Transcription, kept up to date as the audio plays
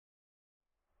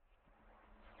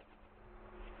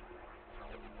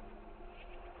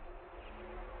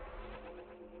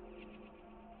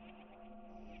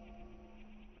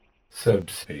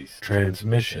subspace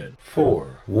transmission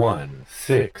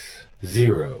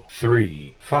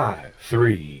 416035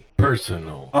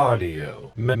 personal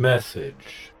audio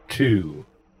message to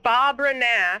Babra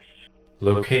Nash.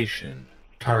 Location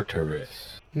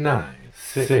Tartarus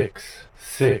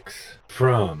 966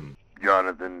 from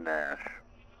Jonathan Nash.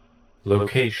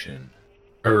 Location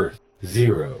Earth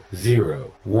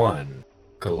 001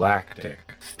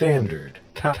 Galactic Standard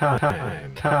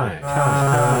Time.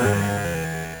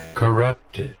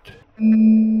 Corrupted.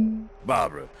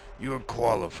 Babra, you are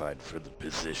qualified for the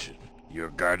position. You're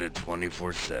guarded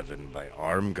 24/7 by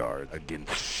armed guards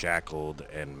against shackled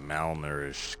and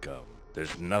malnourished scum.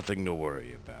 There's nothing to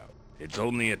worry about. It's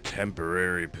only a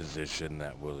temporary position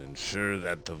that will ensure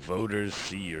that the voters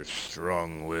see your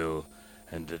strong will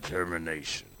and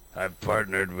determination. I've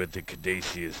partnered with the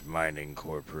Caduceus Mining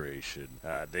Corporation.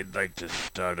 They'd like to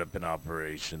start up an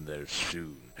operation there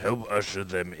soon. Help usher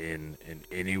them in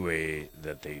any way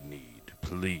that they need,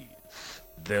 please.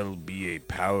 They'll be a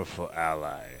powerful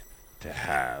ally to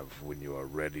have when you are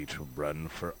ready to run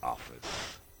for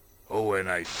office. Oh, and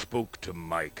I spoke to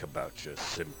Mike about your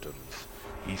symptoms.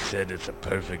 He said it's a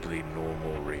perfectly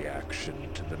normal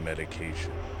reaction to the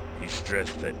medication. He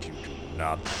stressed that you do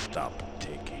not stop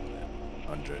taking them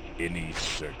under any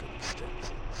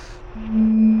circumstances.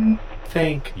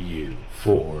 Thank you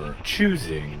for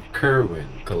choosing Kerwin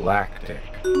Galactic.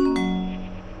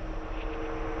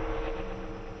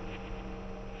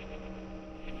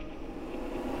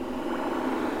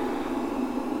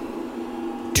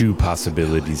 Two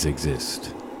possibilities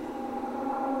exist.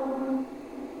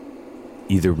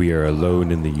 Either we are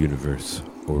alone in the universe,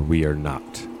 or we are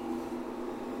not.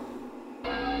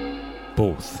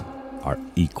 Both are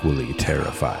equally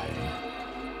terrifying.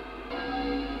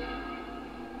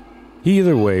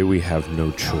 Either way, we have no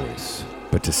choice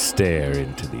but to stare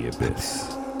into the abyss.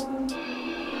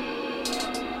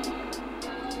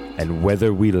 And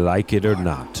whether we like it or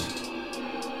not,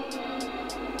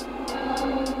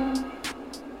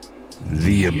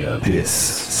 the abyss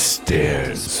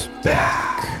stares back.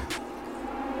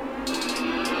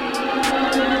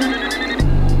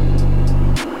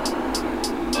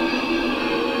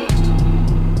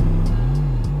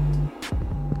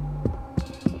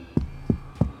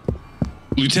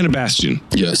 Lieutenant Bastion.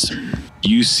 Yes.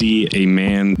 You see a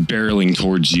man barreling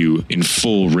towards you in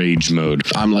full rage mode.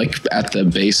 I'm like at the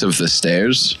base of the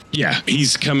stairs. Yeah,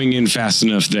 he's coming in fast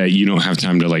enough that you don't have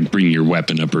time to like bring your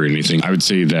weapon up or anything. I would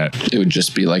say that It would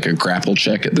just be like a grapple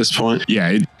check at this point.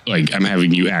 yeah, I'm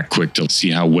having you act quick to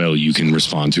see how well you can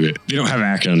respond to it. They don't have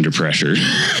act under pressure.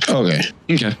 Okay.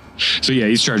 Okay. So yeah,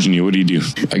 he's charging you. What do you do?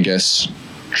 I guess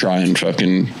try and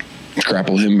fucking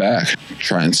grapple him back.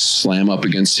 Try and slam up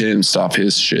against him, stop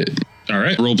his shit. All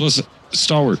right, roll plus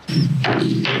stalwart.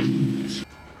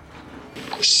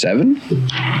 7?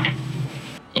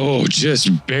 Oh,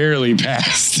 just barely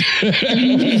passed.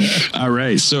 All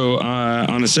right. So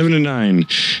on a 7 to 9,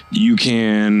 you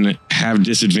can have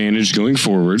disadvantage going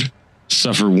forward,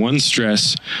 suffer 1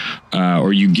 stress,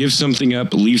 or you give something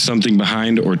up, leave something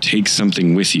behind, or take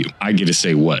something with you. I get to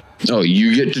say what. Oh,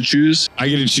 you get to choose? I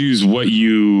get to choose what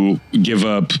you give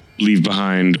up, leave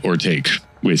behind, or take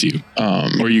with you.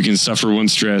 Or you can suffer 1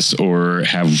 stress or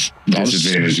have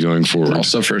disadvantage going forward. I'll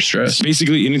suffer stress.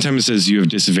 Basically, anytime it says you have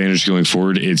disadvantage going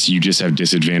forward, it's you just have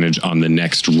disadvantage on the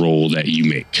next roll that you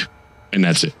make. And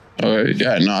that's it. Okay,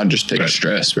 yeah, no, I'll just take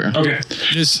stress, bro. Okay.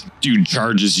 This dude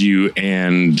charges you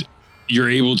and you're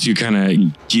able to kind of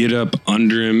get up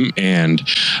under him and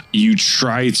you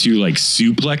try to like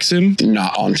suplex him.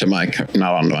 Not onto my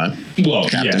Well,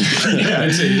 captain. Yeah.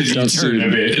 Don't turn a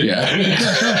bit. Yeah.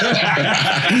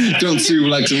 Don't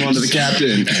suplex him onto the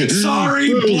captain. Sorry,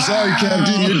 sorry,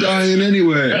 Captain, you're dying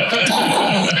anyway.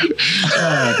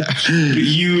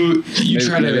 you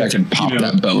try to. Maybe I can pop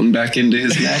that bone back into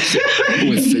his neck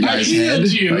with the guy's head.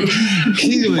 You. Like,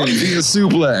 healing via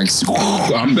suplex.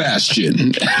 I'm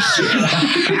Bastion.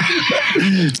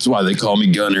 That's why they call me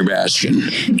Gunner Bastion.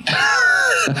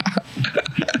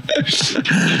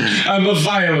 I'm a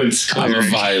violence cleric. I'm a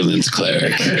violence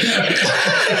cleric.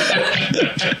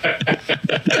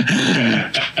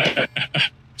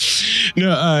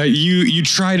 No, you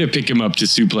try to pick him up to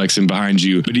suplex him behind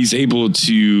you, but he's able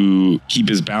to keep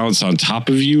his balance on top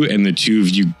of you, and the two of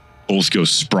you both go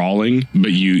sprawling,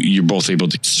 but you're both able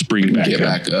to spring back Get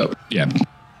up. back up. Yeah.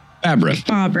 Babra.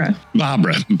 Babra.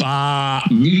 Babra.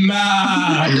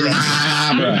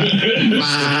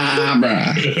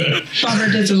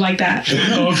 Babra doesn't like that.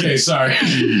 Okay, sorry.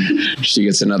 She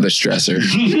gets another stressor.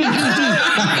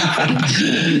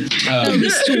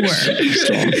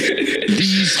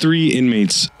 These 3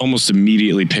 inmates almost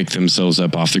immediately pick themselves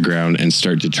up off the ground and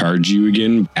start to charge you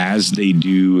again. As they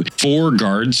do, 4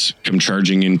 guards come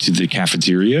charging into the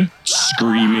cafeteria,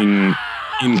 screaming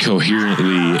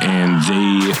incoherently, and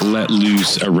they let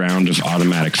loose a round of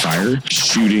automatic fire,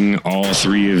 shooting all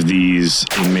 3 of these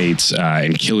inmates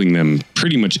and killing them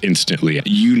pretty much instantly.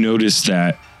 You notice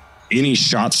that any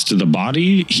shots to the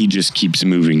body, he just keeps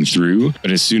moving through, but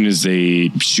as soon as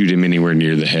they shoot him anywhere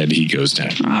near the head, he goes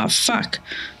down. Ah, fuck.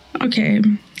 Okay.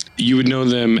 You would know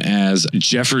them as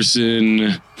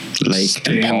Jefferson, Lake,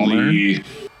 Stanley,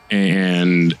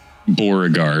 and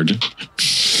Beauregard.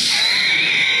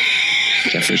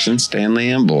 Jefferson,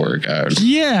 Stanley, and Beauregard.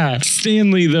 Yeah.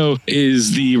 Stanley, though,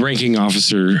 is the ranking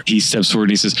officer. He steps forward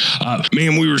and he says,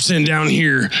 ma'am, we were sent down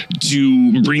here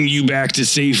to bring you back to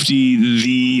safety.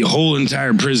 The whole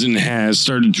entire prison has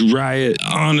started to riot.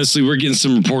 Honestly, we're getting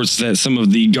some reports that some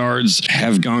of the guards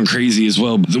have gone crazy as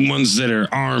well. The ones that are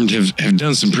armed have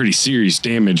done some pretty serious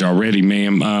damage already,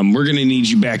 ma'am. We're going to need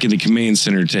you back in the command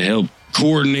center to help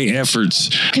coordinate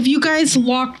efforts. Have you guys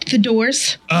locked the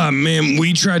doors? Ma'am,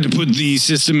 we tried to put the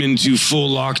system into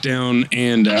full lockdown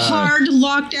and hard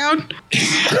lockdown?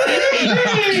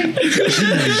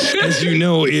 as you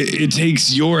know, it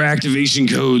takes your activation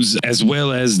codes as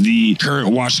well as the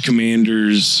current watch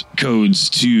commander's codes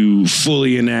to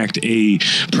fully enact a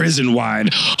prison-wide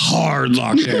hard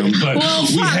lockdown. But well,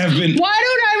 we have been... Why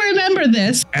don't I remember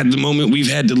this? At the moment, we've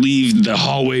had to leave the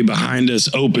hallway behind us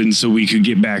open so we could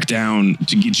get back down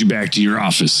to get you back to your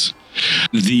office.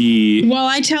 Well,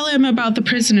 I tell him about the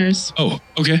prisoners. Oh,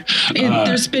 okay.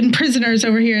 There's been prisoners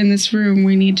over here in this room.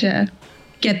 We need to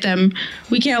get them.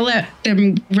 We can't let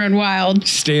them run wild.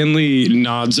 Stanley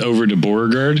nods over to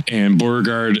Beauregard, and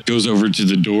Beauregard goes over to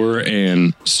the door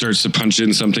and starts to punch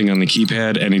in something on the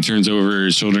keypad, and he turns over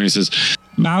his shoulder and he says,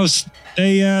 Mouse,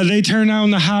 they turn on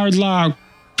the hard lock.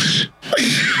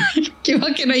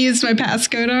 Can I use my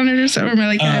passcode on it or something? Or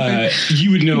like that?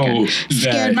 You would know that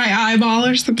scan my eyeball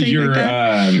or something like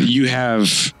that. You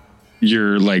have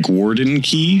your warden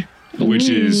key, which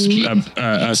is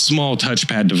a small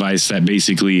touchpad device that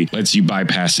basically lets you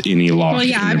bypass any lock. Well,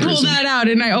 yeah, I pull that out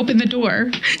and I open the door.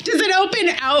 Does it open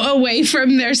out away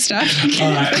from their stuff?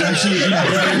 Actually, it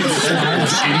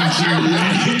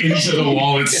slides into the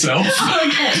wall itself.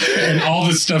 Okay. And all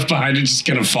the stuff behind it just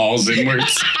kind of falls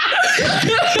inwards.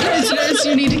 Prisoners,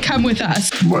 you need to come with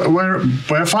us.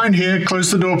 We're fine here.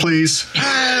 Close the door, please.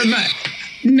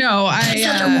 No,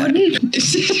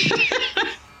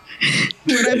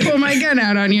 would I pull my gun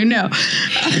out on you? No.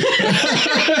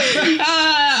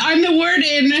 I'm the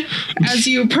warden, as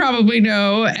you probably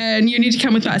know, and you need to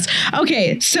come with us.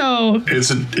 Okay, so...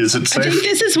 Is it safe? I think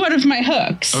this is one of my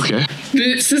hooks. Okay.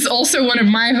 This is also one of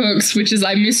my hooks, which is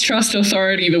I mistrust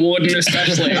authority, the warden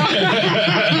especially.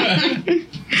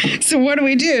 So what do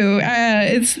we do?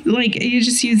 It's you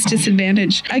just use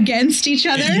disadvantage against each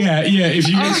other? Yeah. If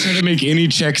you guys try to make any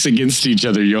checks against each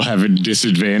other, you'll have a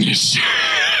disadvantage.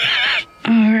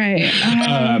 All right.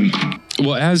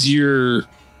 Well, as you're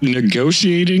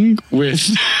negotiating with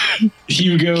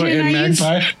Hugo and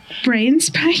Magpie, brain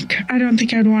spike? I don't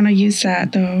think I'd want to use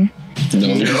that though. No.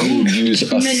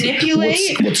 Use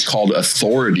manipulate. What's called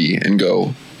authority and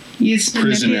go. Use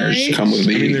prisoners. Manipulate. Come with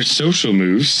me. I mean, there's social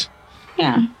moves.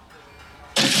 Yeah.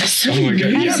 Oh my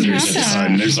god! Yeah,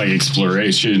 there's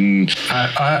exploration.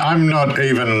 I'm not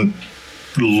even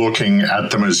looking at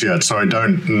them as yet, so I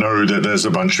don't know that there's a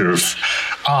bunch of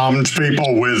armed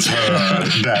people with her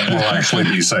that will actually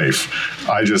be safe.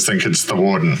 I just think it's the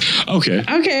warden. Okay,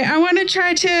 I want to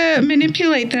try to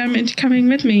manipulate them into coming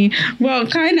with me. Well,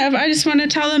 kind of. I just want to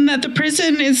tell them that the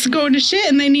prison is going to shit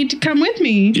and they need to come with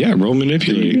me. Yeah, roll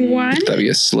manipulate. 1. That'd be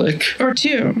a slick. Or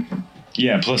 2.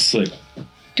 Yeah, plus slick.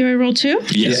 Do I roll 2?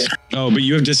 Yes. Yeah. Oh, but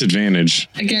you have disadvantage.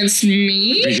 Against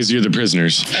me? Because you're the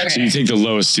prisoners. Okay. So you take the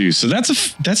lowest 2. So that's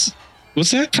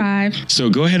what's that? 5. So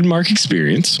go ahead and mark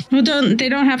experience. Well, they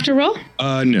don't have to roll?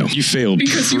 No. You failed.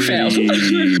 Because you failed.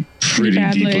 Pretty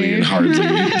deeply and hardly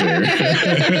there.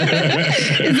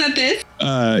 Is that this?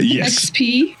 Yes.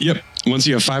 XP? Yep. Once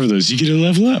you have 5 of those, you get to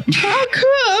level up. Oh,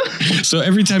 cool. So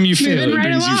every time you fail, it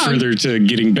brings you further to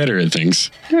getting better at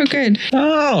things. Oh, good.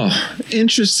 Oh,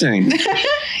 interesting.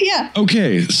 Yeah, Yeah.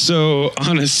 Okay, so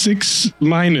on a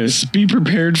 6-, be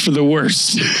prepared for the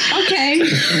worst. Okay.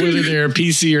 Whether they're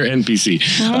PC or NPC.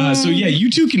 So yeah, you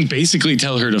two can basically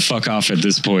tell her to fuck off at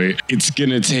this point. It's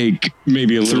gonna take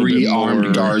maybe a little bit 3 more.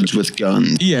 armed guards with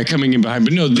guns. Yeah, coming in behind.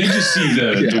 But no, they just see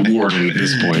the warden at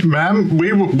this point. Ma'am,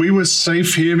 we were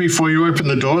safe here before you opened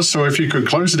the door, so if you could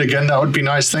close it again, that would be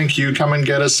nice. Thank you. Come and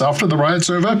get us after the riot's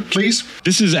over, please.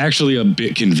 This is actually a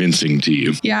bit convincing to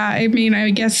you. Yeah, I mean,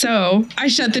 I guess so. I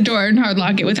shut the door and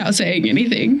hardlock it without saying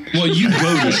anything. Well, you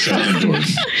go to shut the door.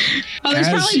 Oh, there's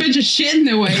probably a bunch of shit in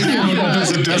the way now.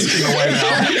 There's a desk in the way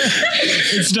now.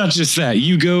 It's not just that.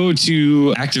 You go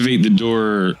to activate the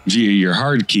door via your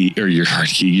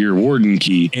your warden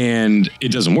key, and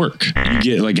it doesn't work. You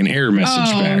get like an error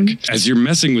message back. As you're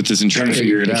messing with this and trying to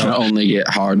figure it out. You can only get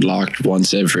hard locked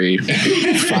once every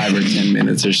 5 or 10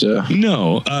 minutes or so.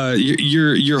 No,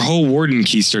 your whole warden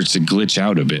key starts to glitch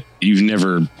out a bit. You've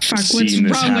never seen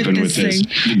this happen with this.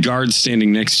 The guard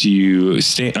standing next to you,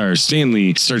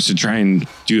 Stanley, starts to try and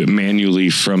do it manually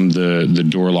from the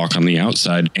door lock on the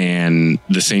outside, and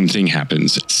the same thing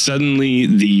happens. Suddenly,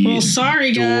 the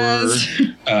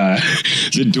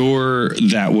door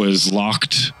that was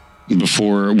locked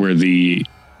before, where the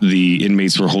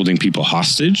inmates were holding people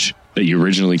hostage, that you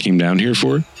originally came down here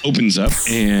for, opens up,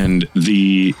 and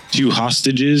the 2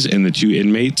 hostages and the 2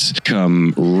 inmates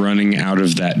come running out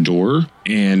of that door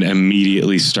and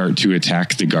immediately start to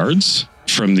attack the guards.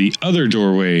 From the other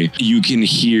doorway, you can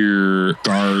hear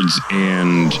guards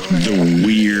and the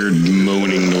weird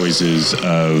moaning noises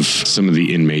of some of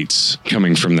the inmates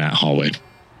coming from that hallway.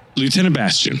 Lieutenant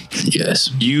Bastion.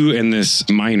 Yes. You and this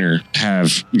miner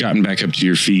have gotten back up to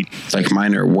your feet. Like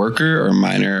minor worker or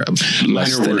minor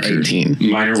less than 18?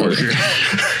 Minor worker.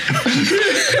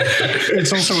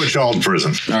 It's also a child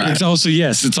prison. Right. It's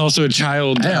also a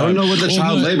child. Hey, I don't know what the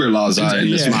child labor laws are in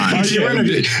this mine.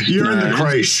 You're in the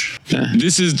creche.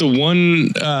 This is the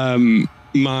one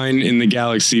mine in the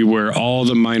galaxy where all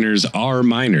the miners are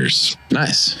miners.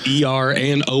 Nice. ER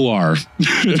and OR. So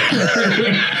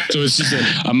it's just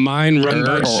a mine run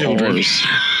by children.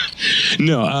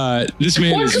 No, this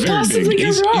man is very big.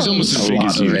 He's almost as big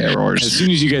as you. As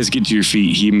soon as you guys get to your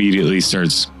feet, he immediately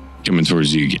starts coming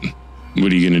towards you again. What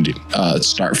are you going to do?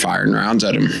 Start firing rounds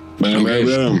at him. Boom, okay.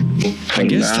 boom, boom. I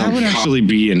guess that would actually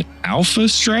be an alpha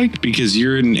strike because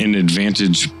you're in an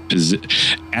advantageous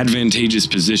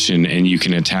position and you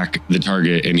can attack the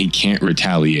target and he can't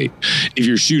retaliate. If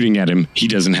you're shooting at him, he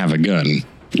doesn't have a gun.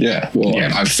 Yeah, well,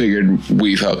 I figured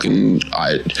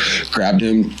I grabbed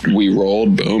him, we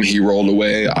rolled, boom, he rolled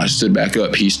away, I stood back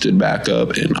up, he stood back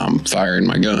up, and I'm firing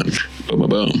my gun. Boom, boom,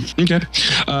 boom. Okay.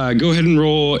 Go ahead and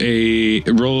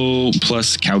roll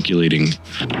plus calculating.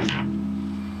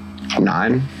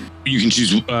 9. You can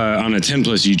choose, on a 10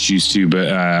 plus you choose 2,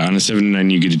 but on a 7 to 9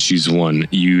 you get to choose 1.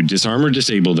 You disarm or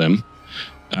disable them.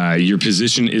 Your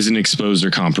position isn't exposed or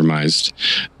compromised.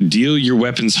 Deal your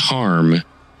weapons harm.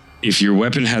 If your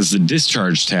weapon has the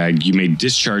discharge tag, you may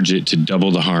discharge it to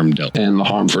double the harm dealt. And the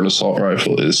harm for an assault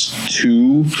rifle is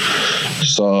 2,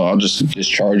 so I'll just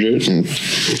discharge it and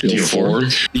deal 4.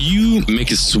 You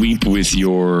make a sweep with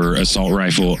your assault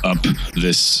rifle up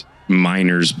this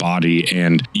miner's body,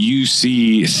 and you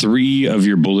see 3 of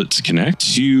your bullets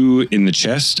connect, 2 in the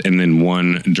chest, and then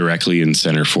 1 directly in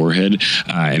center forehead,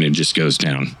 and it just goes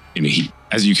down in a heap.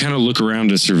 As you kind of look around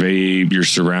to survey your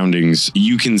surroundings,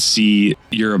 you can see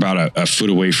you're about a foot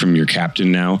away from your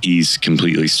captain now. He's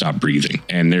completely stopped breathing,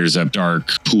 and there's a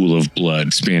dark pool of blood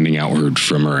expanding outward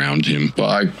from around him. Well,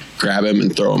 I grab him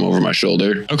and throw him over my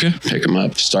shoulder. Okay. Pick him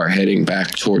up, start heading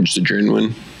back towards the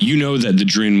Drinwin. You know that the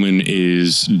Drinwin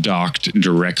is docked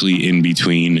directly in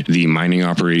between the mining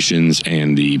operations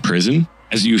and the prison.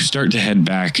 As you start to head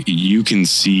back, you can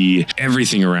see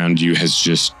everything around you has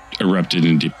just erupted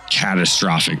into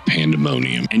catastrophic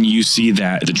pandemonium. And you see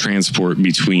that the transport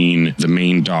between the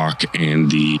main dock and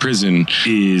the prison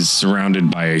is surrounded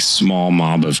by a small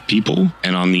mob of people.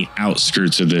 And on the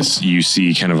outskirts of this, you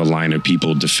see kind of a line of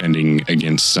people defending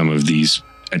against some of these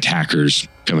attackers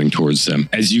coming towards them.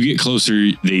 As you get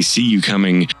closer, they see you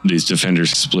coming. These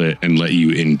defenders split and let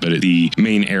you in, but the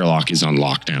main airlock is on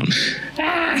lockdown.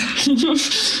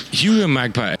 Hugo and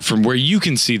Magpie, from where you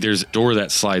can see, there's a door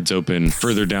that slides open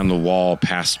further down the wall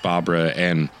past Babra,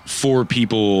 and 4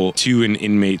 people, 2 in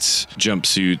inmates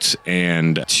jumpsuits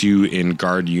and 2 in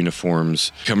guard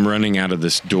uniforms, come running out of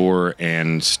this door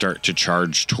and start to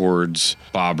charge towards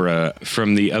Babra.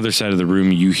 From the other side of the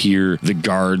room, you hear the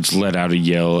guards let out a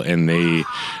yell and they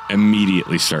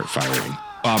immediately start firing.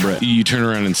 Babra, you turn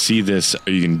around and see this.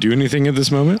 Are you going to do anything at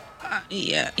this moment?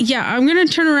 Yeah, I'm going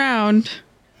to turn around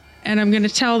and I'm going to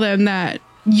tell them that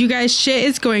You guys, shit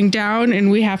is going down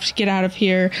and we have to get out of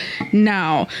here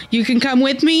now. You can come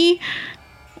with me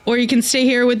or you can stay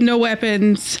here with no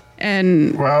weapons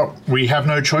and... Well, we have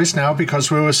no choice now because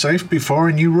we were safe before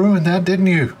and you ruined that, didn't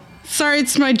you? Sorry,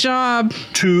 it's my job.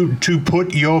 To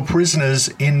put your prisoners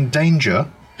in danger?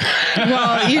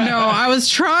 Well, I was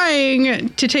trying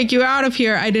to take you out of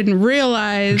here. I didn't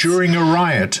realize. During a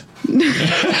riot.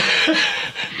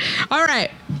 All right.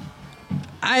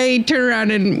 I turn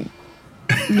around and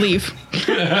leave.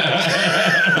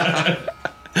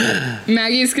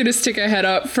 Maggie's gonna stick her head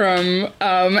up from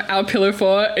our pillar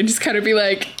fort and just kind of be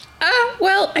like,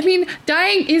 well, I mean,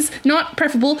 dying is not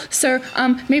preferable, so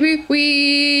maybe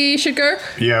we should go.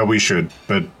 Yeah, we should,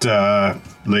 but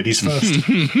ladies first.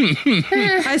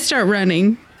 I start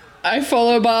running. I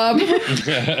follow Bob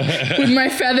with my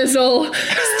feathers all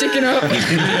sticking up.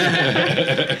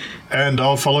 And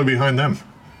I'll follow behind them.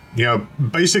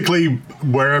 Basically,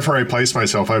 wherever I place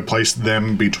myself, I place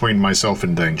them between myself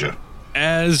and danger.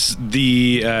 As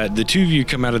the two of you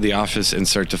come out of the office and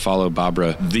start to follow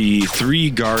Babra, the 3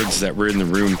 guards that were in the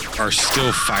room are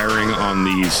still firing on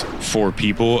these 4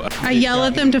 people. I yell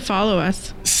at them to follow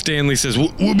us. Stanley says,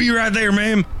 we'll be right there,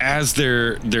 ma'am. As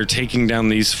they're taking down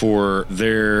these 4,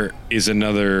 there is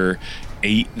another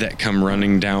 8 that come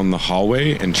running down the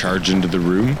hallway and charge into the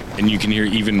room, and you can hear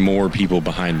even more people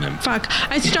behind them. Fuck.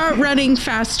 I start running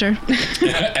faster.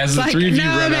 As the 3 of you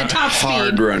run out, top speed.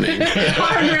 Hard running.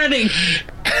 Hard running.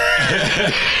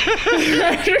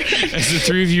 As the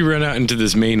 3 of you run out into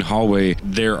this main hallway,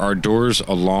 there are doors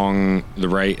along the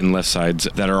right and left sides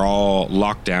that are all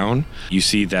locked down. You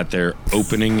see that they're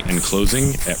opening and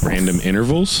closing at random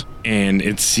intervals, and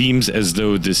it seems as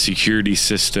though the security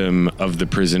system of the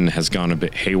prison has gone a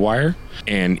bit haywire.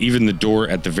 And even the door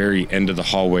at the very end of the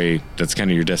hallway, that's kind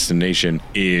of your destination,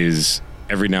 is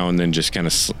every now and then just kind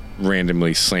of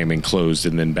randomly slamming closed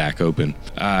and then back open.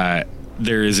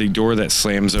 There is a door that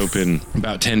slams open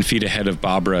about 10 feet ahead of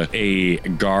Babra. A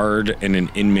guard and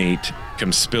an inmate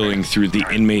come spilling through. The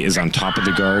inmate is on top of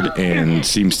the guard and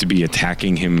seems to be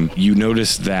attacking him. You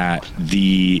notice that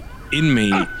the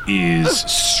inmate is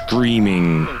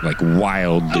screaming like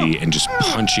wildly and just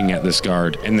punching at this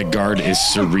guard, and the guard is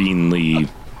serenely,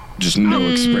 just no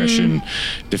expression,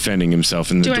 defending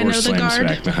himself, and the door slams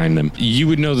back behind them. You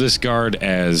would know this guard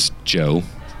as Joe.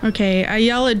 Okay, I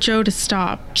yell at Joe to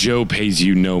stop. Joe pays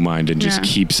you no mind and just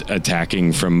keeps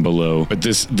attacking from below. But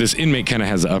this inmate kind of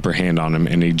has the upper hand on him,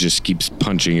 and he just keeps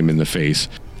punching him in the face.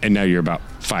 And now you're about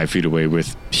 5 feet away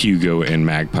with Hugo and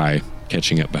Magpie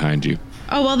catching up behind you.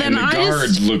 Oh, well then I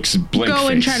just looks go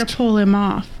and try to pull him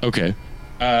off. Okay.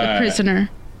 The prisoner.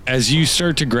 As you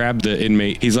start to grab the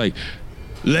inmate, he's like,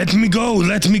 Let me go.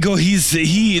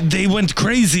 They went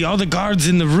crazy. All the guards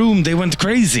in the room, they went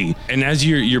crazy. And as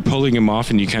you're pulling him off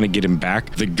and you kind of get him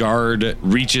back, the guard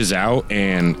reaches out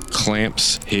and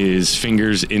clamps his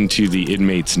fingers into the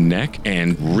inmate's neck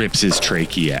and rips his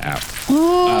trachea out.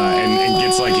 And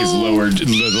gets like the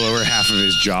lower half of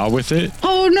his jaw with it.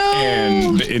 Oh no!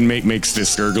 And the inmate makes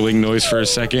this gurgling noise for a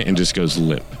second and just goes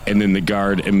limp. And then the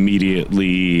guard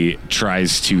immediately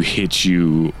tries to hit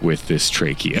you with this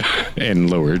trachea and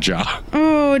lower jaw.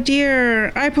 Oh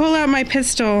dear. I pull out my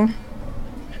pistol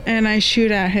and I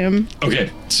shoot at him.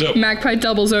 Okay, so Magpie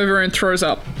doubles over and throws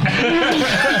up.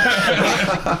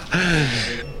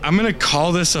 I'm gonna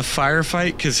call this a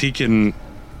firefight because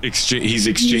he's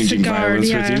exchanging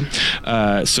violence with you.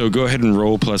 So go ahead and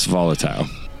roll plus volatile.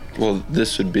 Well,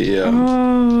 this would be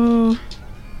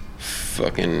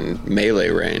fucking melee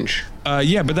range.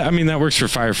 Yeah, but that works for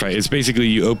firefight. It's basically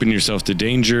you open yourself to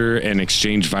danger and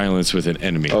exchange violence with an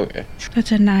enemy. Okay.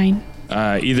 That's a 9.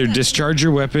 Either discharge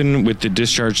your weapon with the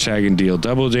discharge tag and deal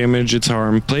double damage its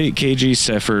harm. Play it KG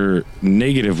suffer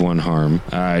 -1 harm.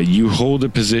 You hold a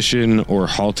position or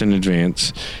halt in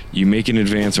advance. You make an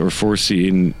advance or force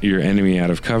your enemy out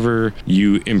of cover.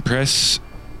 You impress,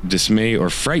 dismay, or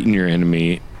frighten your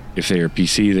enemy. If they are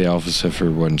PC, they also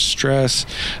suffer 1 stress.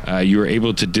 You are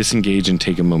able to disengage and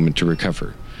take a moment to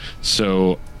recover.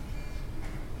 So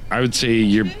I would say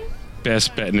your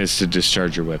best bet is to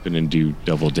discharge your weapon and do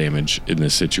double damage in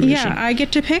this situation. Yeah, I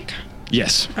get to pick?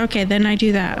 Yes. Okay, then I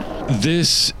do that.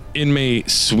 This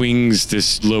inmate swings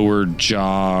this lower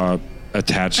jaw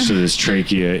attached to this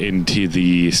trachea into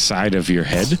the side of your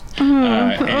head.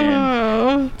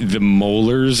 And the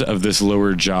molars of this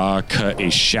lower jaw cut a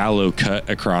shallow cut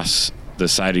across the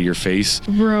side of your face,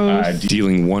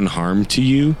 dealing 1 harm to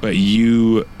you, but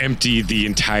you empty the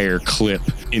entire clip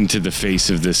into the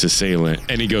face of this assailant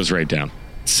and he goes right down.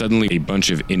 suddenly a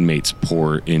bunch of inmates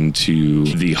pour into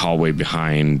the hallway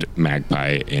behind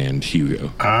Magpie and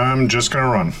Hugo. I'm just gonna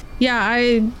run.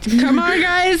 Yeah, come on,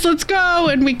 guys, let's go.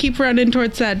 And we keep running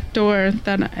towards that door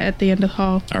then at the end of the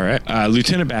hall. All right.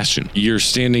 Lieutenant Bastion, you're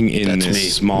standing in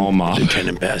this small mob.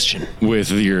 Lieutenant Bastion. With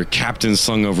your captain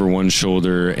slung over one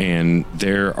shoulder, and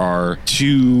there are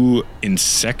 2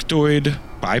 insectoid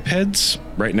bipeds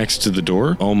right next to the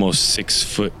door, almost 6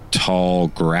 foot tall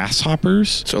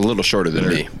grasshoppers. So a little shorter than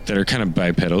me. That are kind of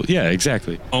bipedal. Yeah,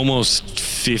 exactly. Almost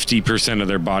 50% of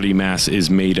their body mass is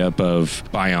made up of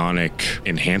bionic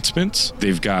enhancements.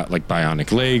 They've got like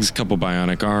bionic legs, a couple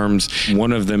bionic arms.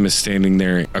 One of them is standing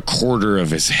there. A quarter of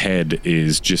his head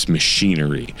is just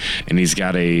machinery. And he's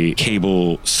got a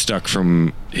cable stuck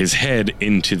from his head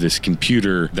into this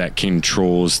computer that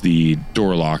controls the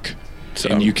door lock. So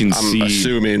and you can I'm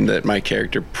assuming that my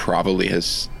character probably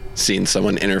has seen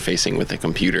someone interfacing with a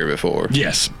computer before.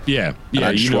 Yes. Yeah. And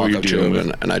I you just know walk what up you're to him dealing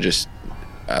with. and I just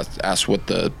ask what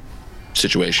the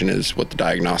situation is, what the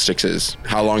diagnostics is.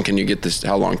 How long till you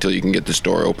can get this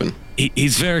door open?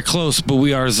 He's very close, but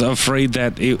we are afraid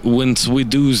that once we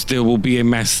do, there will be a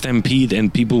mass stampede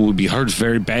and people will be hurt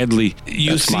very badly.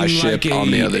 That's my ship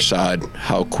on the other side.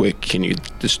 How quick can you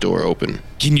get this door open?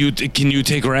 Can you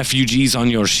take refugees on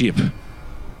your ship?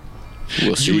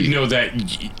 We'll see. You would know that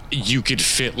you could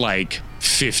fit like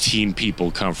 15 people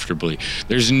comfortably.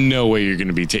 There's no way you're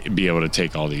going to be able to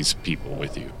take all these people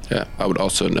with you. Yeah, I would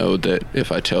also know that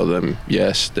if I tell them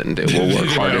yes, then they will work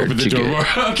harder open the to door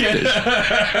get more.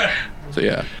 Okay. So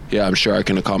yeah, I'm sure I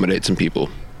can accommodate some people.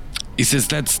 He says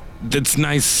that's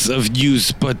nice of you,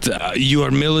 but you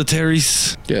are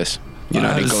militaries. Yes,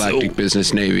 United Galactic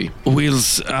Business Navy.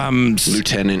 Wheels,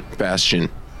 Lieutenant Bastion.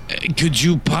 Could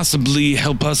you possibly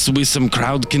help us with some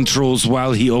crowd controls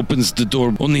while he opens the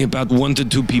door? Only about 1 to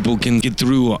 2 people can get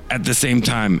through at the same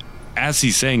time. As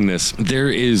he's saying this, there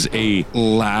is a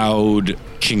loud,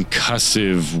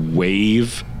 concussive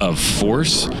wave of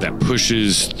force that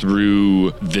pushes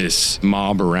through this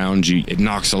mob around you. It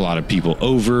knocks a lot of people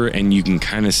over, and you can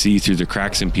kind of see through the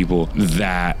cracks in people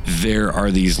that there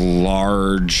are these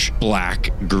large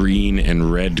black, green,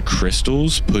 and red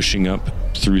crystals pushing up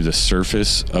through the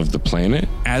surface of the planet.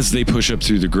 As they push up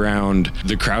through the ground,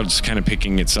 the crowd's kind of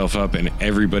picking itself up, and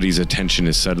everybody's attention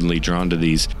is suddenly drawn to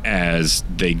these as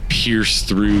they pierce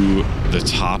through the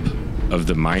top of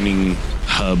the mining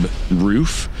hub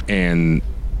roof, and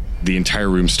the entire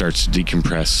room starts to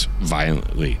decompress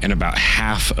violently, and about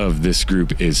half of this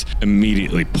group is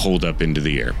immediately pulled up into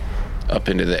the air. Up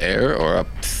into the air or up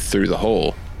through the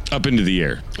hole? Up into the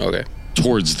air. Okay.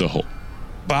 Towards the hole.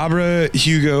 Babra,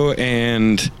 Hugo,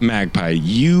 and Magpie,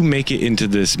 you make it into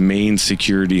this main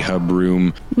security hub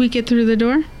room. We get through the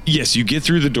door? Yes, you get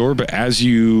through the door, but as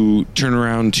you turn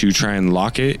around to try and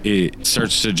lock it, it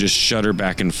starts to just shudder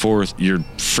back and forth. You're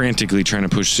frantically trying to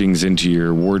push things into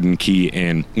your warden key,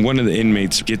 and one of the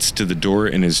inmates gets to the door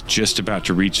and is just about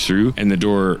to reach through, and the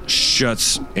door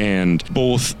shuts, and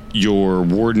both your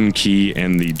warden key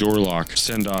and the door lock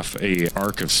send off a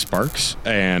arc of sparks,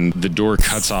 and the door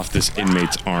cuts off this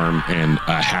inmate's arm and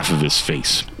half of his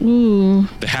face. Ooh.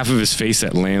 The half of his face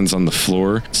that lands on the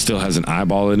floor still has an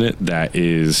eyeball in it that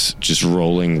is just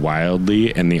rolling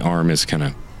wildly, and the arm is kind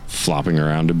of flopping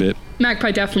around a bit.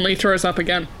 Magpie definitely throws up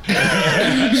again. Yep,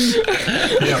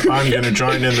 I'm going to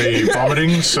join in the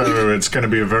vomiting, so it's going to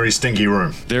be a very stinky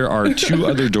room. There are 2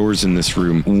 other doors in this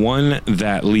room. One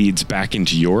that leads back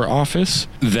into your office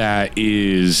that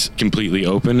is completely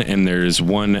open, and there's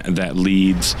one that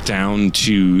leads down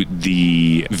to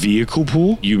the vehicle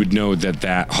pool. You would know that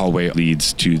that hallway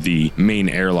leads to the main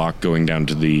airlock going down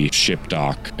to the ship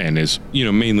dock, and is,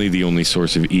 mainly the only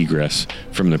source of egress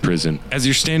from the prison. As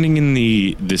you're standing in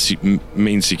this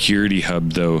main security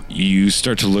hub, though, you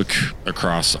start to look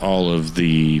across all of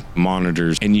the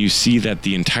monitors, and you see that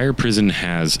the entire prison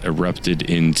has erupted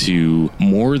into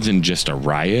more than just a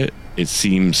riot. It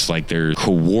seems like they're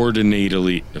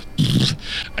coordinatedly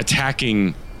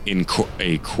attacking in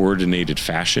a coordinated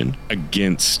fashion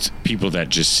against people that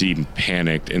just seem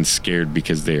panicked and scared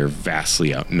because they are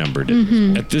vastly outnumbered.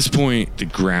 Mm-hmm. At this point, the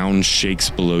ground shakes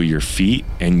below your feet,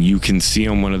 and you can see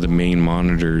on one of the main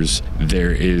monitors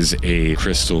there is a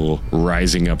crystal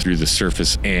rising up through the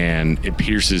surface, and it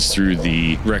pierces through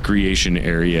the recreation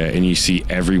area, and you see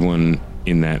everyone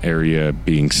in that area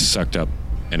being sucked up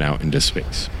and out into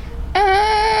space.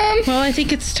 Well, I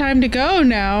think it's time to go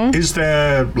now. Is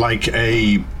there like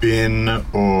a bin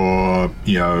or,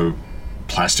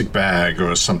 plastic bag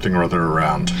or something or other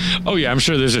around? Oh, yeah, I'm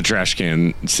sure there's a trash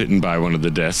can sitting by one of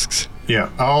the desks. Yeah,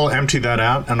 I'll empty that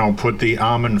out and I'll put the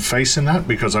arm and face in that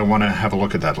because I want to have a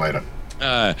look at that later.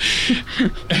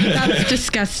 That's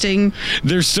disgusting.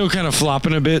 They're still kind of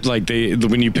flopping a bit. Like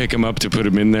when you pick them up to put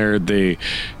them in there, they're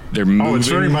moving. Oh, it's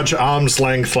very much arm's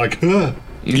length, like,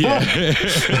 yeah.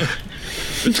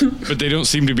 But they don't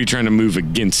seem to be trying to move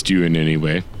against you in any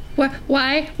way.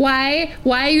 Why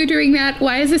are you doing that?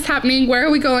 Why is this happening? Where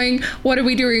are we going? What are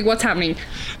we doing? What's happening?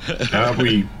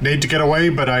 We need to get away,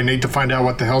 but I need to find out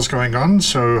what the hell's going on,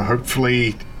 so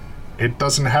hopefully it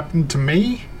doesn't happen to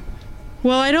me.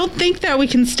 Well, I don't think that we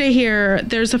can stay here.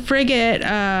 There's a frigate,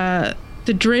 the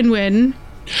Drinwin.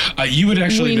 You would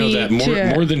actually know that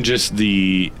to- more than just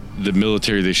the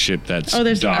military, the ship that's Oh,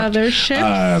 there's docked. other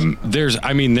ships?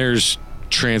 There's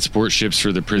transport ships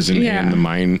for the prison Yeah. and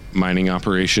the mining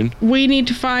operation. We need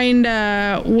to find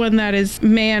one that is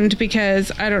manned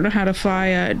because I don't know how to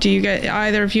fly. Do you guys,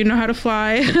 either of you know how to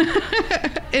fly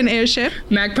an airship?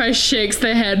 Magpie shakes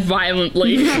the head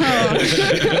violently.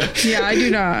 Yeah, I do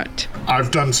not.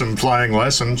 I've done some flying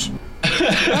lessons.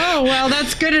 Oh, well,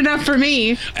 that's good enough for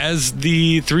me. As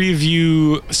the three of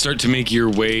you start to make your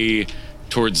way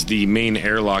towards the main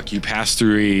airlock, you pass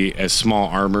through a small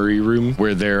armory room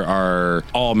where there are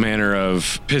all manner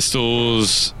of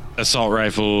pistols, assault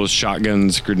rifles,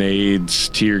 shotguns, grenades,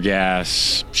 tear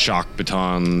gas, shock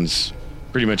batons,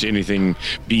 pretty much anything,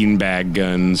 beanbag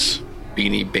guns.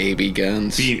 Beanie Baby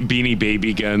guns. Beanie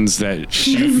Baby guns that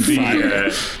shoot the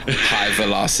High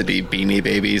velocity Beanie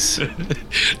Babies.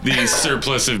 the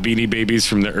surplus of Beanie Babies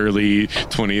from the early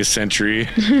 20th century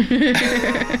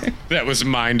that was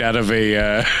mined out of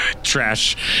a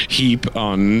trash heap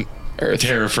on Earth.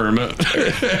 Terra Firma.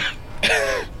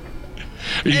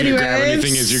 Are you gonna grab Anyways,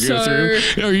 anything as you go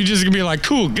through? Or are you just gonna be like,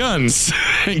 cool, guns,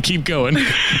 and keep going?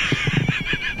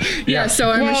 Yeah,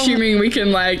 so I'm Well- assuming we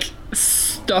can, like,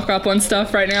 stock up on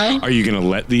stuff right now. Are you gonna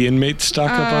let the inmates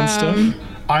stock up on stuff?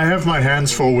 I have my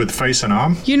hands full with face and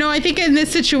arm. You know, I think in this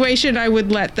situation, I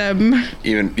would let them.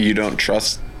 Even you don't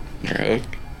trust.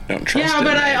 Don't trust. Yeah,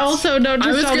 but I inmates. also don't I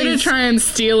just was all going to these try and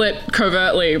steal it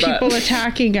covertly, but people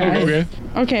attacking us. Okay.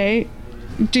 Okay.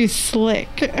 Do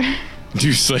slick.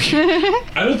 Do slick. I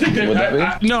don't think Would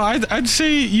that be? no, I'd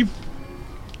say you.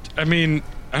 I mean,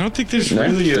 I don't think there's No,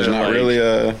 really there's not like, really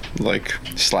a like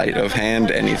sleight of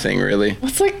hand anything really.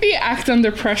 what's like the act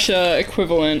under pressure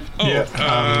equivalent?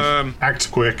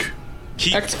 Act quick.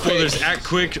 Act Well, quick. there's act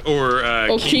quick or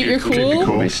Keep your cool. Keep it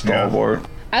cool. Be Yeah. stalwart.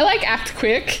 I like act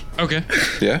quick. Okay.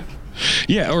 Yeah.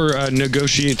 Yeah, or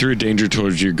negotiate through danger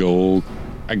towards your goal.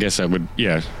 I guess I would.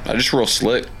 Yeah. I just roll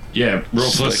slick Yeah.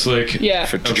 Roll plus slick. Yeah.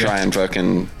 to try and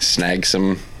fucking snag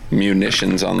some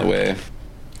munitions on the way.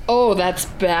 Oh, that's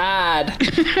bad.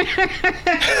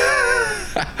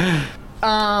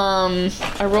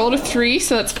 I rolled a 3,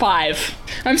 so that's 5.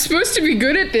 I'm supposed to be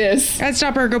good at this. That's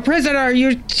not go prisoner.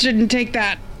 You shouldn't take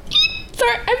that.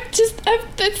 Sorry,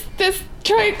 this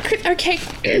try. Okay.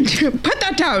 Put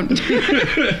that down.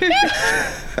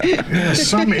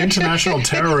 Some international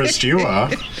terrorist you are.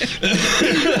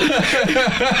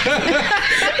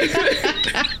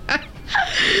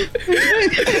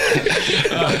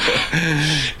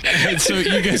 And so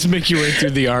you guys make your way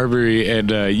through the armory,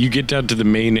 and you get down to the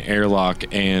main airlock,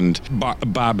 and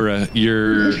Babra,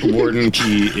 your warden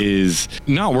key is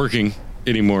not working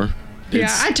anymore. Yeah,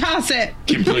 It's I toss it.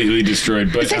 completely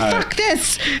destroyed. But I say, fuck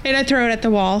this. And I throw it at the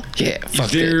wall. Yeah.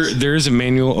 Fuck this. there is a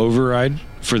manual override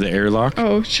for the airlock.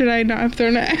 Oh, should I not have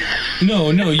thrown it?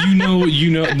 No,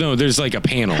 no, there's like a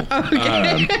panel.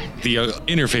 The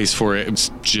interface for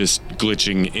it's just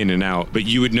glitching in and out, but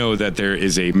you would know that there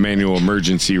is a manual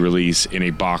emergency release in a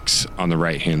box on the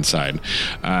right-hand side.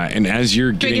 And as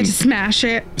you're Do I getting... get to smash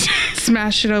it?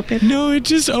 Smash it open? No, it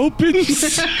just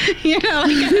opens. You know,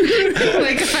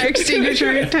 like a fire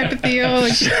extinguisher type of deal.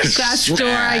 Like glass door.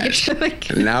 I get to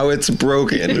like... Now it's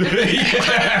broken.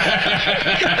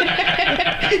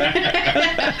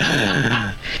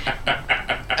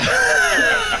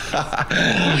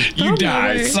 You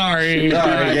die. boy. Sorry. All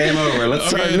right, game over. Let's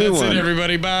start Okay, a new that's one. it,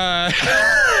 everybody. Bye.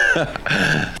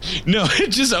 No, it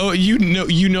just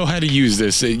you know how to use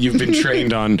this. You've been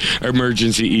trained on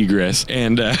emergency egress,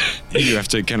 and you have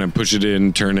to kind of push it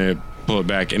in, turn it, pull it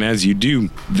back, and as you do,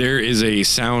 there is a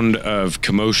sound of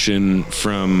commotion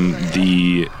from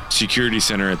the security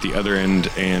center at the other end,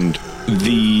 and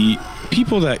the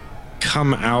people that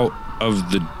come out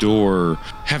of the door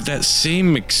have that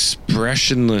same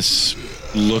expressionless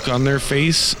look on their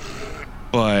face,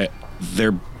 but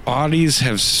their bodies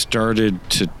have started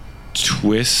to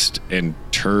twist and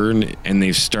turn, and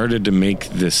they've started to make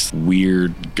this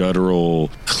weird guttural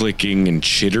clicking and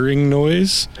chittering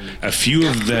noise. A few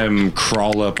of them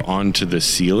crawl up onto the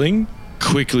ceiling,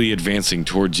 quickly advancing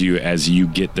towards you as you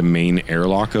get the main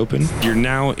airlock open. You're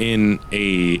now in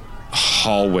a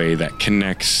hallway that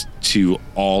connects to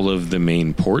all of the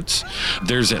main ports.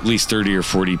 There's at least 30 or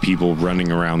 40 people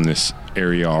running around this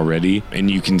area already,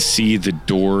 and you can see the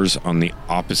doors on the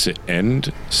opposite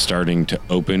end starting to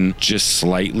open just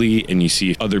slightly, and you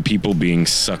see other people being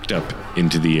sucked up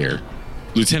into the air.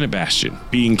 Lieutenant Bastian,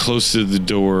 being close to the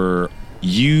door,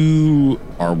 you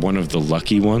are one of the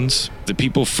lucky ones. The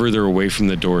people further away from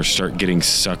the door start getting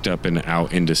sucked up and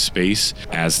out into space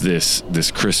as this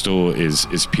crystal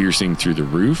is piercing through the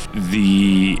roof.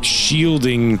 The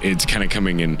shielding, it's kind of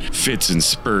coming in fits and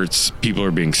spurts. People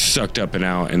are being sucked up and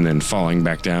out and then falling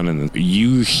back down. And then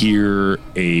you hear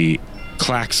a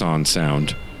klaxon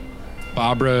sound.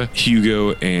 Babra,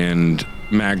 Hugo, and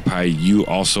Magpie, you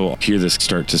also hear this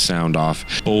start to sound off.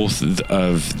 Both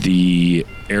of the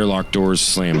airlock doors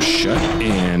slam shut,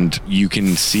 and you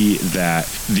can see that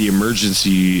the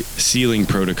emergency sealing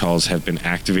protocols have been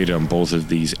activated on both of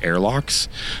these airlocks.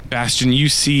 Bastion, you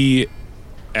see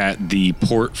at the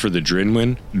port for the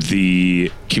Drinwin, the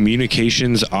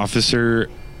communications officer,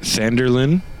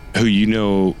 Thanderlin, who you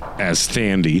know as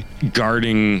Thandy,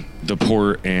 guarding the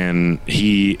port, and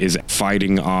he is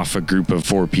fighting off a group of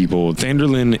 4 people.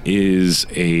 Thanderlin is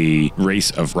a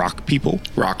race of rock people.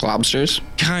 Rock lobsters?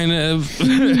 Kind of.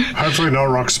 Hopefully no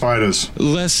rock spiders.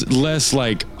 Less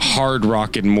like hard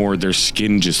rock and more their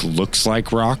skin just looks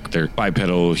like rock. They're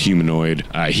bipedal humanoid.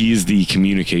 He is the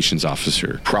communications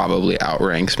officer. Probably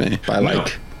outranks me by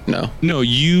No.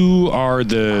 You are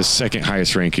the second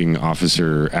highest ranking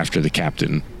officer after the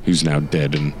captain, who's now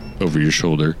dead and over your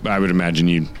shoulder. I would imagine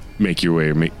you'd make your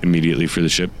way immediately for the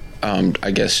ship. I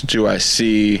guess, do I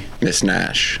see Miss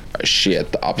Nash? Is she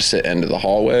at the opposite end of the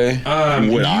hallway?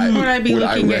 Would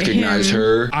I recognize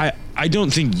her? I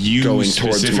don't think you going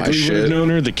towards my would ship. have known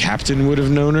her. The captain would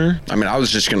have known her. I mean, I was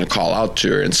just going to call out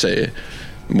to her and say,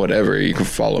 whatever, you can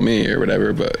follow me or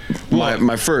whatever. But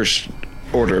my first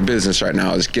order of business right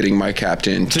now is getting my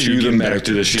captain to the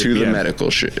medical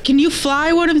ship. Can you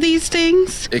fly one of these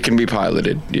things? It can be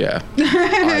piloted, yeah.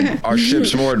 Our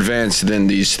ship's more advanced than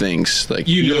these things. Like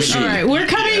you'll see. All right, we're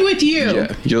coming with you.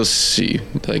 Yeah, you'll see.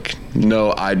 Like,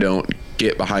 no, I don't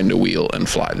get behind a wheel and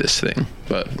fly this thing.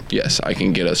 But yes, I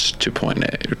can get us to point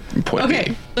A, point B.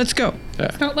 Okay, let's go. Yeah.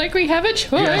 It's not like we have a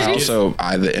choice. Yeah, also,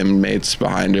 the inmates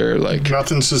behind her, like...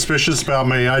 Nothing suspicious about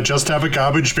me. I just have a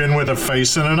garbage bin with a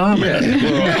face and an arm in it.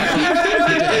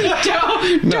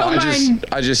 Don't mind.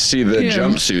 I just see the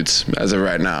jumpsuits as of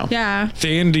right now. Yeah.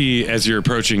 Thandy, as you're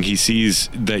approaching, he sees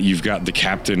that you've got the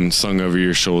captain slung over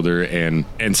your shoulder and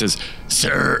says,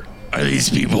 "Sir, are these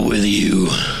people with you?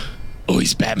 Oh,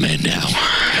 he's Batman now."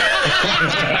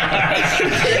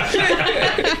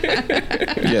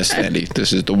 Yes, Andy,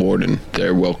 this is the warden.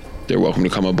 They're welcome to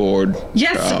come aboard.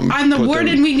 Yes, I'm the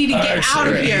warden. We need to get out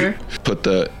of here. Put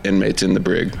the inmates in the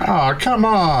brig. Oh, come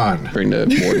on. Bring the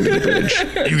warden to the bridge.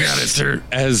 You got it, sir.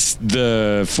 As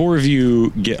the 4 of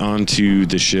you get onto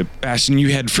the ship, Bastion,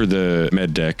 you head for the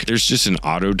med deck. There's just an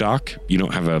auto dock. You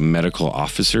don't have a medical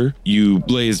officer. You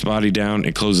lay his body down,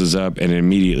 it closes up, and it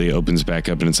immediately opens back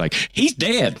up, and it's like, he's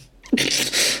dead.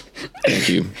 Thank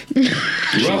you. You're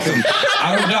welcome.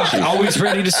 Auto dock, always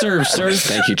ready to serve, sir.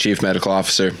 Thank you, Chief Medical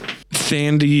Officer.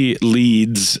 Thandy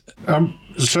leads.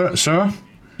 Sir?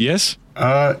 Yes?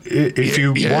 If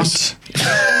you Yes.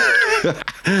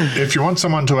 if you want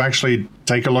someone to actually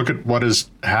take a look at what has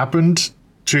happened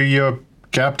to your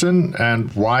captain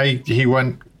and why he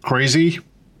went crazy,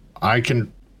 I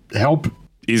can help.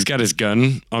 He's got his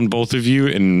gun on both of you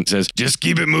and says, "Just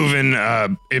keep it moving,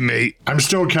 inmate." I'm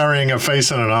still carrying a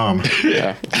face and an arm.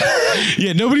 Yeah.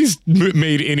 Yeah, nobody's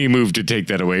made any move to take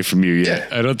that away from you yet.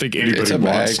 Yeah. I don't think anybody It's a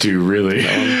wants bag. to, really.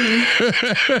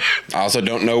 I also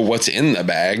don't know what's in the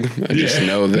bag. I just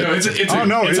know that.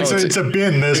 It's a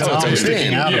bin. There's an arm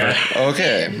sticking out of it.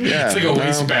 Okay. Yeah. It's like a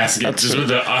wastebasket, just with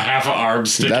a half an arm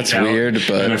sticking That's out. weird,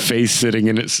 but And a face sitting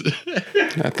in it.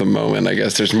 at the moment, I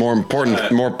guess there's more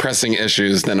pressing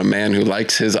issues than a man who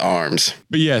likes his arms.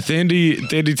 But yeah, Thandy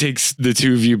takes the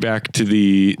 2 of you back to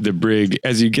the brig.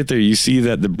 As you get there, you see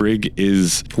that the brig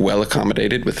is... Well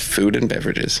accommodated with food and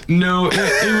beverages. No,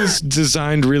 it was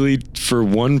designed really for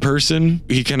one person.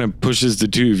 He kind of pushes the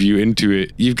 2 of you into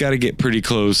it. You've got to get pretty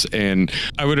close, and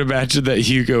I would imagine that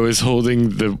Hugo is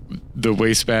holding the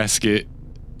wastebasket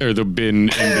or the bin in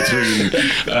between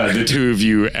the 2 of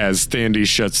you as Thandy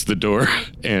shuts the door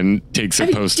and takes a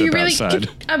post up outside.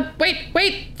 Wait.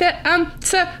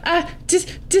 Sir,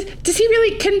 does he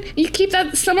really? Can you keep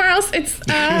that somewhere else? It's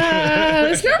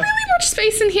there's not really much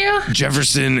space in here.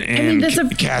 Jefferson and there's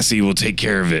Cassie will take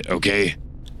care of it, okay?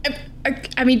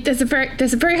 I mean, there's a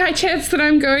very high chance that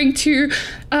I'm going to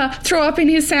throw up in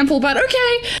his sample, but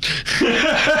okay.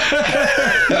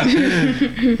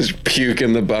 Just puke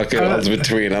in the bucket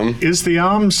between them. Is the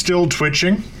arm still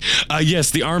twitching?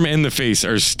 Yes, the arm and the face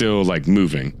are still like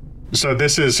moving. So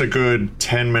this is a good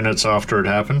 10 minutes after it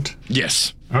happened?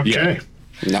 Yes. Okay. Yeah.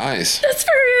 Nice. That's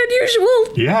very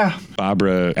unusual. Yeah.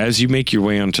 Babra, as you make your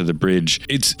way onto the bridge,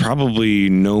 it's probably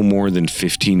no more than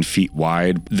 15 feet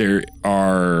wide. There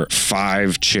are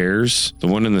 5 chairs. The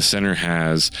one in the center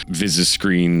has Visa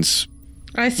screens.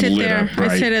 I sit lit there. up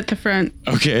bright. I sit at the front.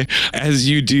 Okay. As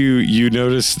you do, you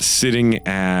notice sitting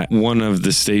at one of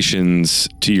the stations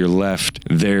to your left,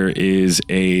 there is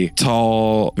a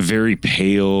tall, very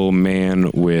pale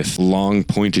man with long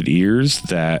pointed ears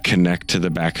that connect to the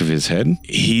back of his head.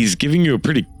 He's giving you a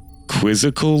pretty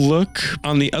quizzical look.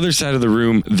 On the other side of the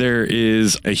room, there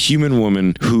is a human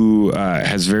woman who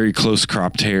has very close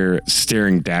cropped hair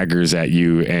staring daggers at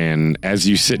you. And as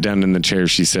you sit down in the chair,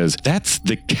 she says, "That's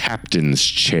the captain's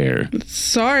chair."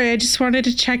 Sorry, I just wanted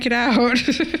to check it out.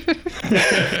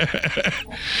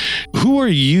 Who are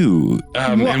you?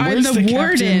 And I'm where's the the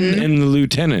warden. captain and the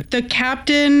lieutenant? The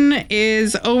captain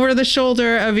is over the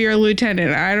shoulder of your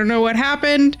lieutenant. I don't know what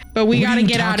happened, but we What are gotta you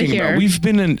get out of talking here. about? We've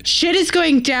been in... Shit is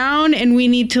going down and we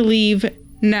need to leave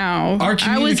now. Our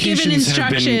I was given communications have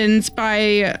been- instructions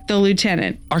by the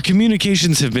lieutenant. Our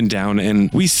communications have been down,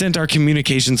 and we sent our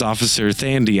communications officer,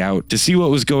 Thandy, out to see what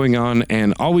was going on,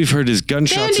 and all we've heard is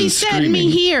gunshots Sandy and sent screaming.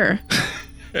 me here.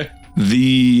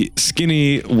 The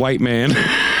skinny white man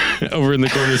over in the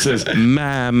corner says,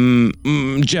 "Ma'am,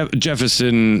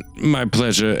 Jefferson, my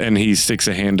pleasure," and he sticks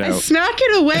a hand I out. snuck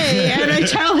it away and I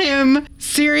tell him,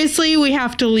 seriously, we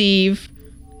have to leave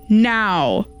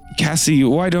now. Cassie,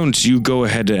 why don't you go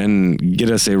ahead and get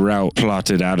us a route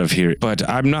plotted out of here? But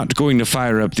I'm not going to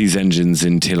fire up these engines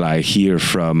until I hear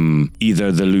from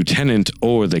either the lieutenant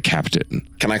or the captain.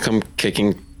 Can I come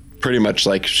kicking pretty much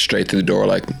like straight to the door,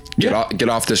 like get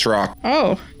off this rock?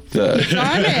 Oh, got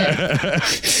it.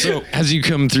 So as you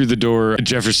come through the door,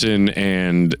 Jefferson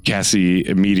and Cassie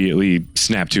immediately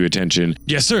snap to attention.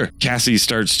 Yes, sir. Cassie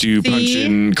starts to punch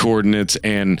in coordinates,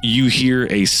 and you hear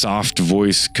a soft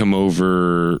voice come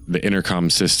over the intercom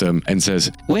system and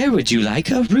says, "Where would you like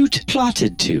a route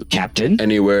plotted to, Captain?"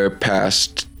 Anywhere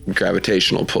past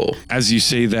gravitational pull. as you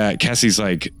say that, Cassie's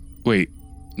like, "Wait,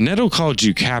 Nettle called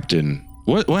you captain.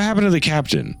 What happened to the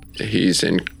captain?" He's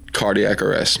in cardiac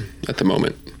arrest at the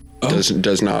moment.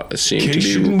 Does not seem to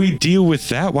Shouldn't be. we deal with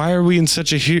that? Why are we in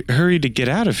such a hurry to get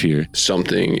out of here?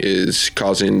 Something is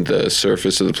causing the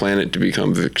surface of the planet to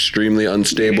become extremely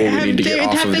unstable. We need to get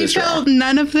off of this Have they rock. felt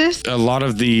none of this? A lot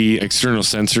of the external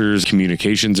sensors,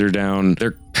 communications are down.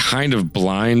 They're kind of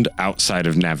blind outside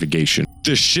of navigation.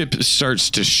 The ship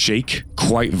starts to shake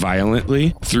quite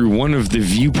violently. Through one of the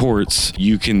viewports,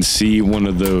 you can see one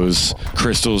of those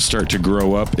crystals start to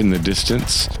grow up in the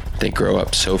distance. They grow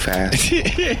up so fast.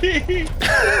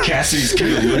 Cassie's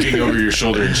kind of looking over your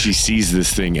shoulder, and she sees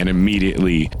this thing and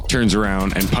immediately turns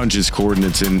around and punches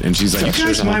coordinates in, and she's like, "You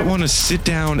guys might want to sit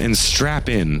down and strap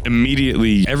in."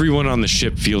 Immediately, everyone on the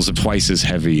ship feels twice as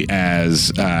heavy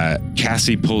as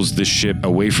Cassie pulls the ship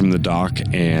away from the dock,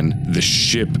 and the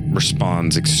ship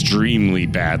responds extremely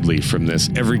badly from this.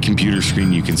 Every computer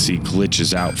screen you can see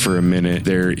glitches out for a minute.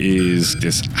 There is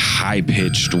this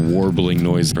high-pitched warbling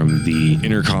noise from the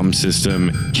intercom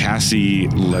system. Cassie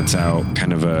lets out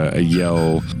kind of a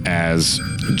yell as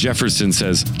Jefferson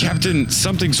says, "Captain,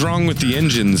 something's wrong with the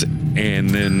engines," and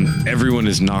then everyone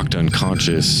is knocked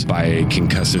unconscious by a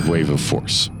concussive wave of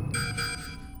force.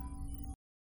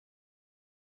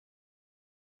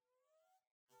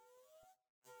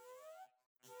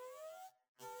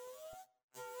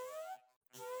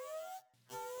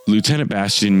 Lieutenant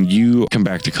Bastion, you come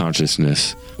back to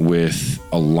consciousness with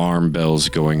alarm bells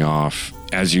going off.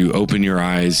 As you open your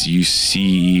eyes, you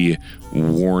see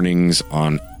warnings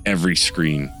on every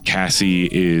screen. Cassie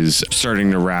is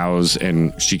starting to rouse,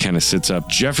 and she kind of sits up.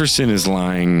 Jefferson is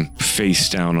lying face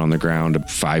down on the ground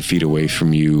 5 feet away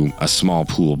from you, a small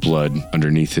pool of blood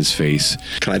underneath his face.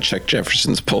 Can I check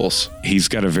Jefferson's pulse? He's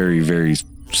got a very, very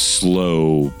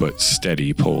slow but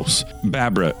steady pulse.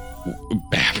 Babra.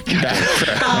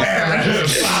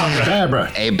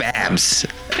 Babra. Hey, Babs.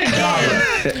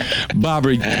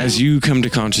 Babra, as you come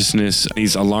to consciousness,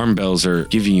 these alarm bells are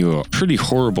giving you a pretty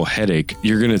horrible headache.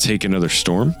 You're going to take another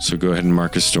storm, so go ahead and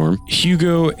mark a storm.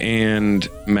 Hugo and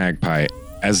Magpie,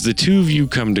 as the two of you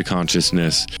come to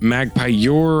consciousness, Magpie,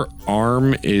 your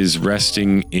arm is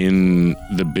resting in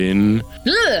the bin.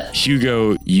 Ugh.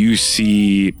 Hugo, you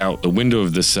see out the window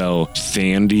of the cell,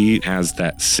 Thandy has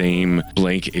that same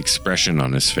blank expression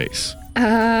on his face.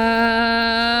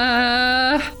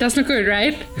 That's not good,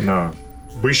 right? No.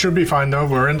 We should be fine, though.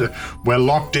 We're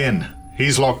locked in.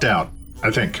 He's locked out,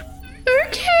 I think.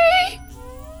 Okay.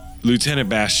 Lieutenant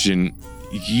Bastion,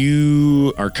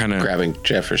 you are kind of Grabbing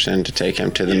Jefferson to take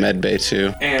him to the med bay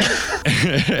too.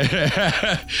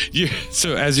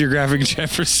 So as you're grabbing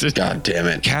Jefferson, God damn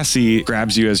it. Cassie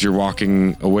grabs you as you're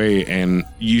walking away, and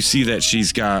you see that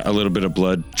she's got a little bit of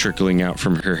blood trickling out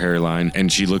from her hairline,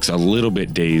 and she looks a little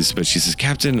bit dazed, but she says,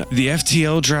 Captain, the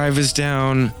FTL drive is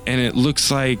down, and it looks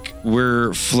like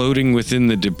we're floating within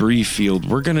the debris field.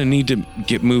 We're gonna need to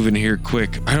get moving here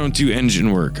quick. I don't do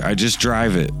engine work. I just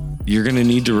drive it. You're gonna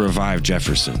need to revive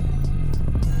Jefferson.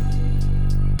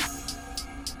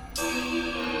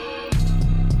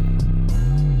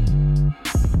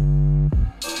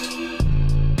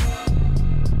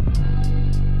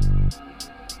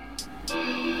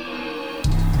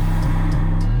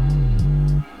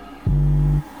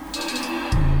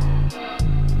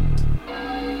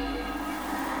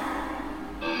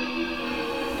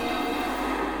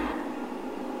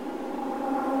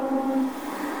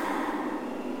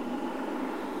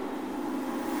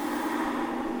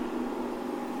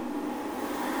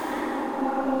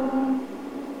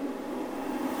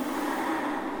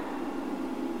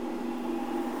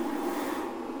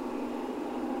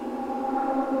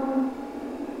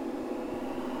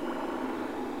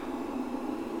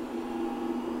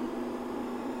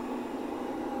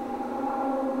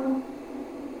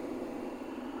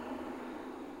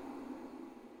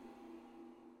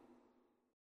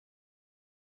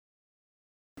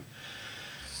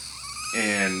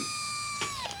 And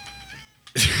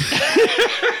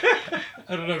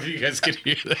I don't know if you guys can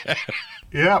hear that.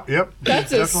 Yep.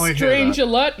 That's a Definitely strange hear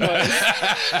alert noise.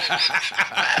 that.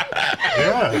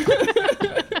 Yeah.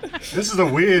 This is a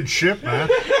weird ship, man.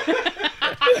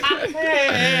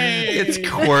 It's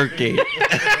quirky.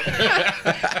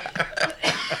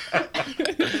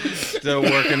 Still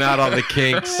working out all the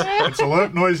kinks. It's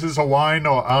alert noises of wine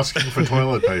or asking for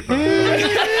toilet paper.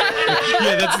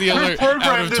 Yeah, that's the alert out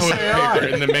programmed of this toilet AI? paper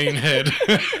in the main head.